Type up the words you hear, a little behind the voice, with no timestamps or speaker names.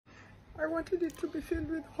I wanted it to be filled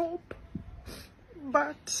with hope,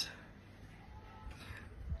 but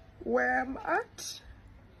where I'm at,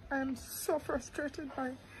 I'm so frustrated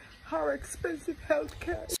by how expensive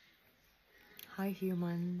healthcare is. Hi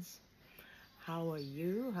humans, how are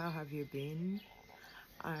you? How have you been?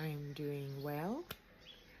 I'm doing well.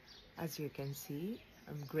 As you can see,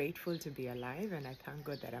 I'm grateful to be alive and I thank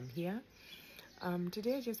God that I'm here.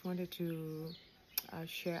 Today I just wanted to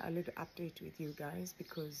share a little update with you guys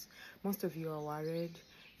because most of you are worried.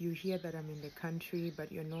 You hear that I'm in the country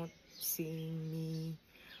but you're not seeing me,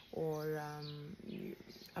 or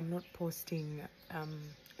I'm not posting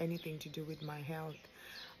anything to do with my health.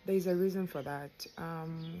 There's a reason for that.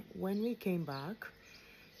 When we came back,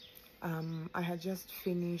 I had just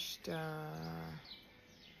finished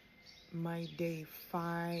my day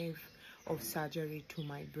 5 of surgery to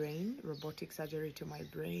my brain, robotic surgery to my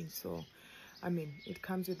brain. So I mean, it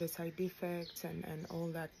comes with the side effects and all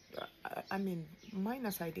that. I mean,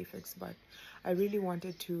 minor side effects, but I really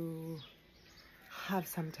wanted to have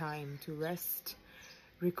some time to rest,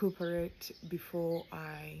 recuperate before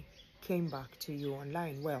I came back to you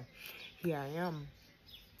online. Well, here I am.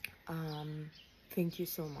 Thank you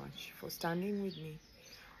so much for standing with me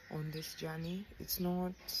on this journey. It's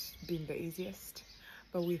not been the easiest,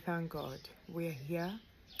 but we thank God. We're here,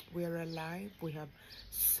 we're alive, we have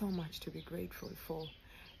so much to be grateful for,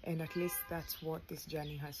 and at least that's what this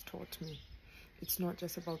journey has taught me. It's not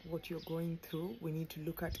just about what you're going through. We need to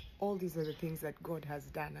look at all these other things that God has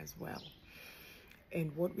done as well.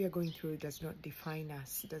 And what we are going through does not define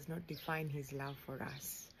us, does not define his love for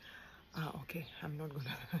us. Okay, I'm not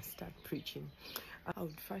gonna start preaching. I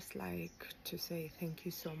would first like to say thank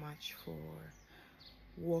you so much for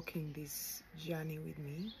walking this journey with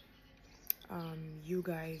me. You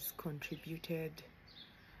guys contributed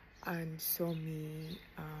and saw me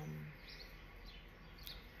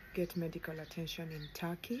get medical attention in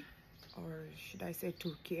Turkey, or should I say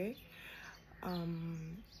Turkey,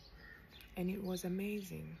 and it was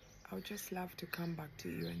amazing. I would just love to come back to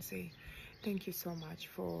you and say thank you so much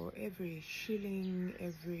for every shilling,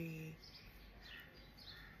 every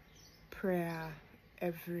prayer,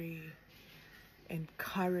 every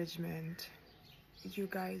encouragement. You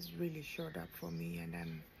guys really showed up for me, and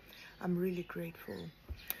I'm really grateful.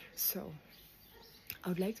 So I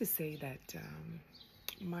would like to say that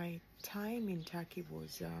my time in Turkey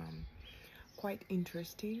was quite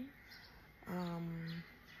interesting.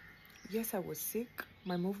 Yes, I was sick.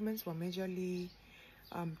 My movements were majorly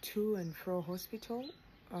to and fro hospital,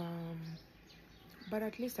 but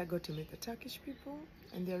at least I got to meet the Turkish people,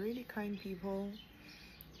 and they're really kind people.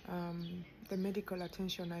 The medical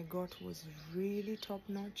attention I got was really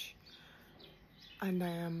top-notch, and I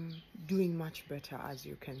am doing much better, as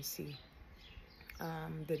you can see.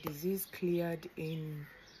 The disease cleared in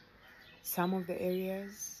some of the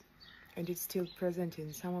areas, and it's still present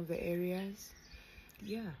in some of the areas.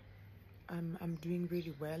 Yeah, I'm doing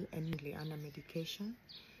really well and under medication,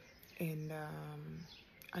 and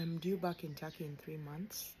I'm due back in Turkey in 3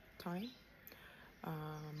 months' time.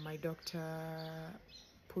 My doctor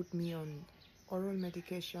put me on oral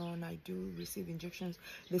medication. I do receive injections.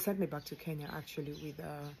 They sent me back to Kenya actually with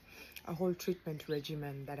a whole treatment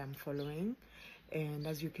regimen that I'm following, and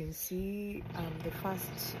as you can see, the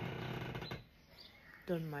first,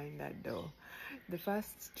 don't mind that though, the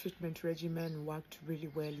first treatment regimen worked really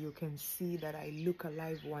well. You can see that I look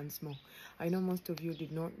alive once more. I know most of you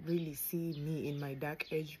did not really see me in my dark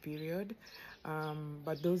age period,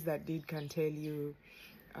 but those that did can tell you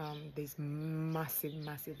there's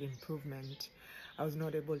massive improvement. I was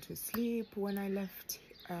not able to sleep when I left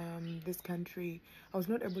this country. I was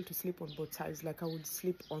not able to sleep on both sides. Like, I would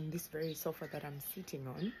sleep on this very sofa that I'm sitting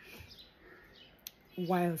on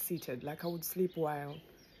while seated. Like, I would sleep while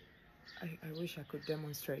I wish I could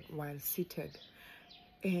demonstrate, while seated,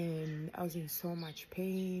 and I was in so much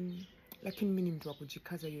pain. Lakini mimi ni mtu wa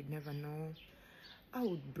kujikaza, you'd never know. I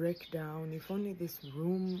would break down. If only this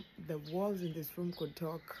room, the walls in this room could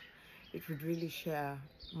talk, it would really share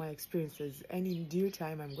my experiences. And in due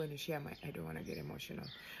time, I'm going to share my, I don't want to get emotional,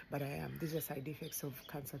 but I am. These are side effects of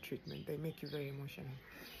cancer treatment. They make you very emotional.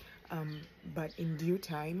 But in due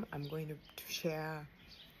time, I'm going to share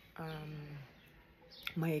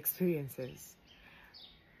my experiences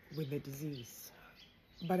with the disease.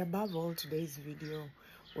 But above all, today's video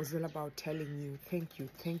was all about telling you thank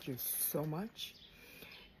you so much.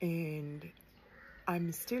 And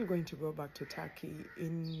I'm still going to go back to Turkey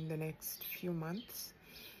in the next few months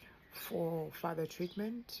for further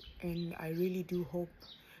treatment, and I really do hope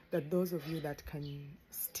that those of you that can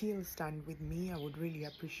still stand with me, I would really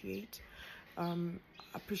appreciate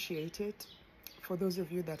it. For those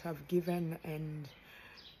of you that have given and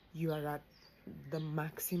you are at the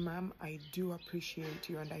maximum, I do appreciate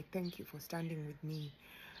you, and I thank you for standing with me,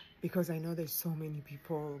 because I know there's so many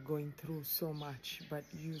people going through so much, but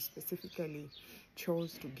you specifically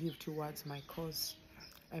chose to give towards my cause.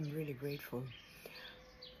 I'm really grateful.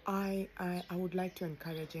 I would like to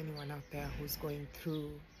encourage anyone out there who's going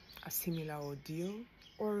through a similar ordeal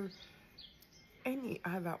or any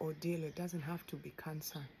other ordeal. It doesn't have to be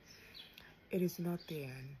cancer. It is not the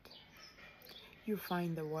end. You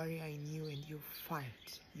find the warrior in you and you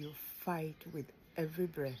fight. You fight with every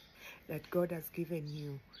breath that God has given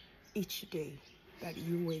you each day that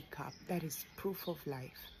you wake up. That is proof of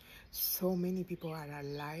life. So many people are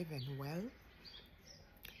alive and well,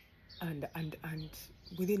 and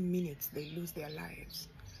within minutes they lose their lives.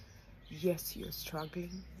 Yes, you're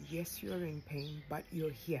struggling. Yes, you're in pain, but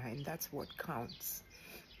you're here, and that's what counts.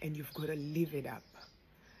 And you've got to live it up.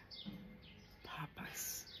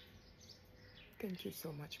 Purpose. Thank you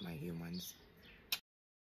so much, my humans.